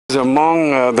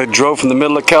Hmong, they drove from the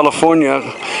middle of California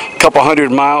a couple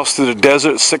 100 miles through the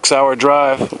desert, 6-hour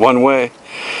drive one way,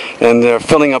 and they're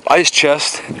filling up ice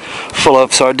chests full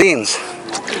of sardines.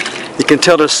 You can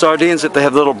tell they're sardines that they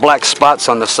have little black spots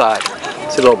on the side.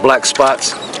 See little black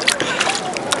spots?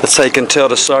 That's how you can tell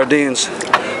the sardines.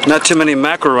 Not too many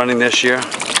mackerel running this year,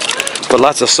 but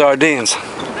lots of sardines.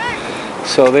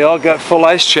 So they all got full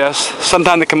ice chests.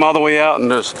 Sometimes they come all the way out and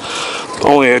there's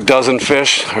only a dozen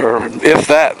fish, or if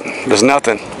that, there's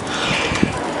nothing.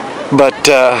 But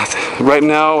right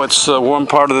now it's a warm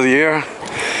part of the year,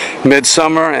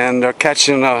 midsummer, and they're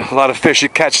catching a lot of fish. You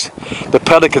catch the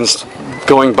pelicans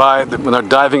going by when they're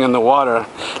diving in the water.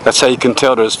 That's how you can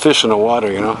tell there's fish in the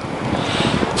water, you know.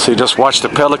 So you just watch the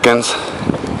pelicans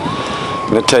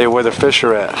and they tell you where the fish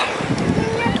are at.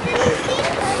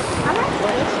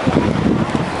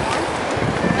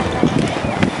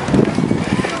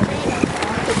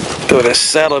 Throw this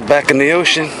salad back in the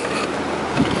ocean.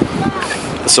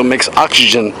 So it makes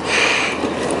oxygen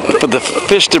for the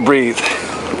fish to breathe.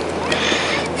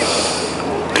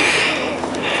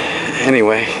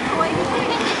 Anyway.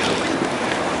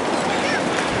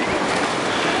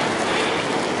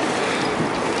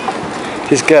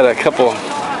 He's got a couple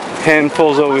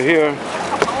handfuls over here.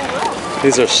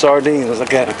 These are sardines.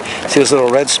 Look at them. See those little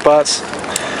red spots?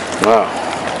 Wow.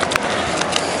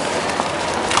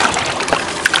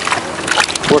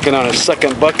 Working on his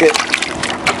second bucket.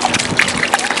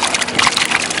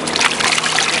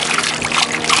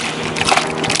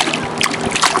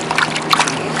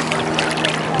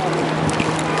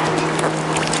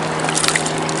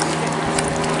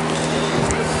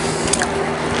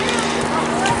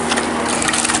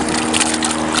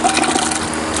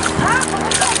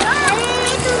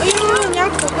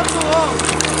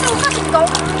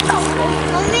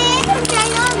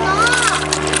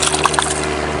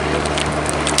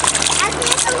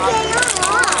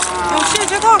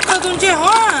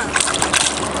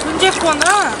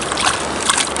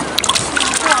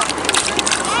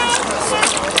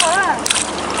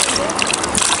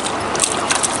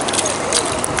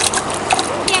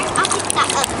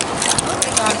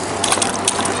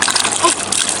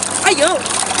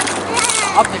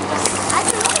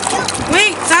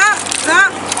 Wait, stop.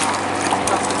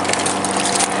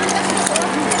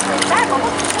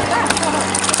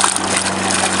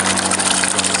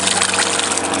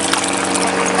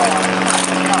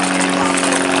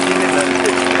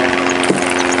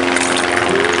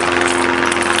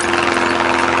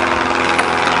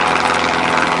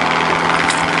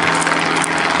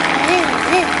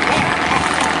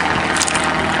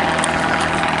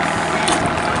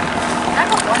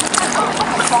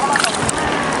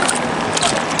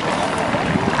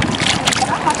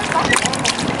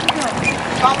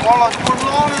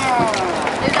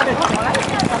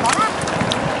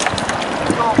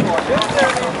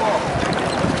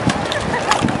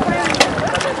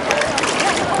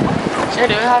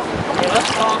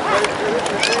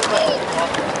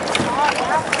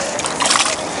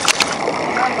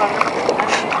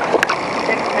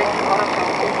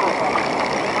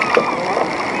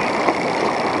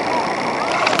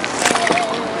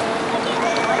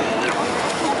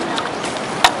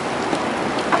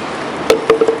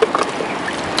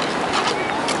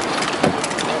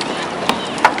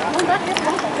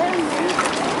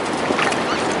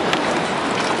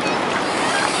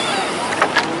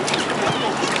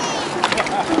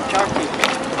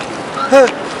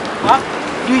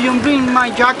 Do you bring my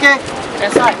jacket?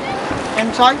 Inside.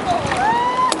 Inside?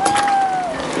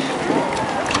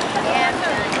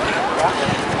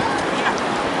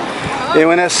 Yeah,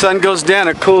 when that sun goes down,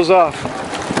 it cools off.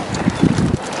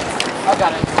 I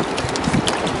got it.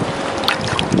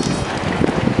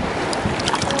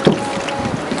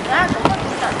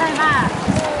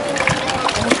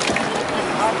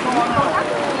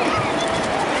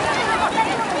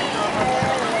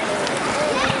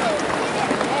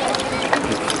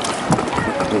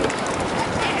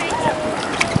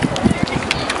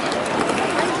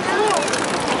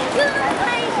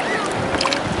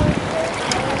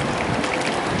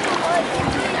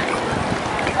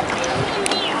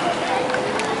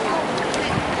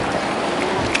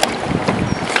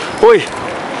 Oi,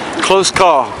 close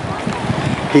call.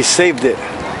 He saved it.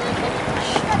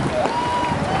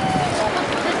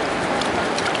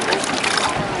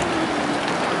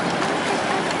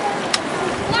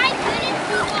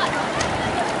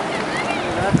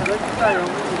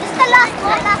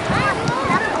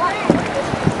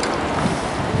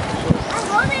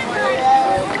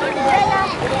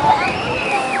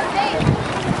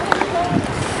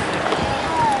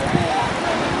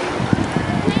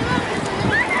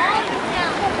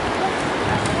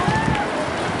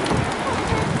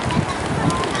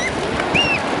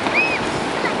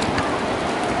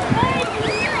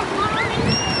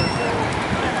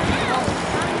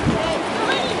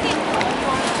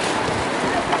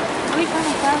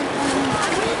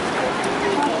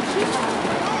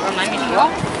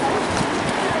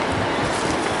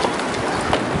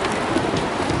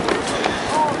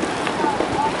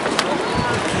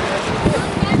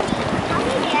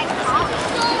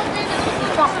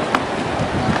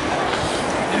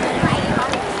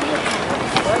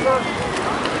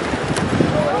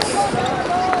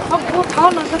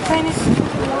 Nó nó rất hay này.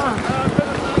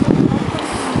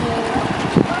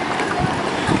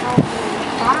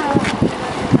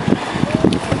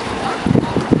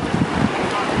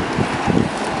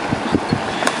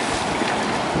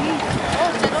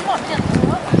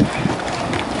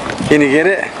 Can you get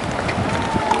it?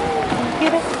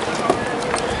 Get it.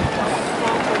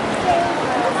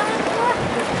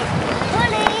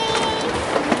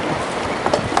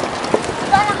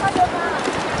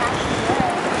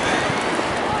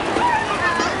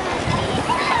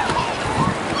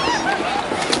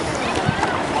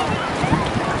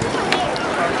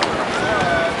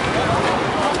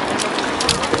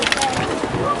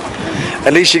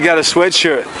 At least you got a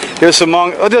sweatshirt. There's some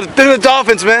Hmong. Oh, there's the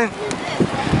dolphins, man.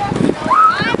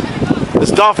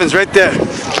 There's dolphins right there.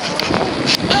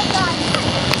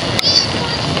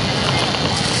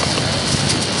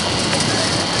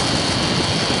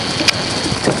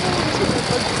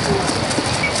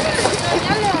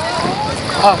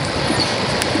 Oh.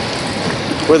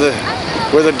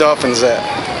 Where the dolphins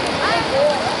at?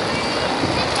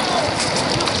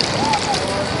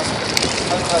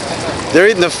 They're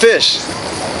eating the fish.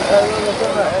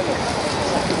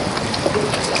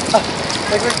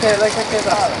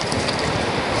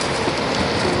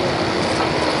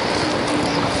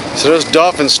 So there's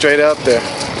dolphins straight out there.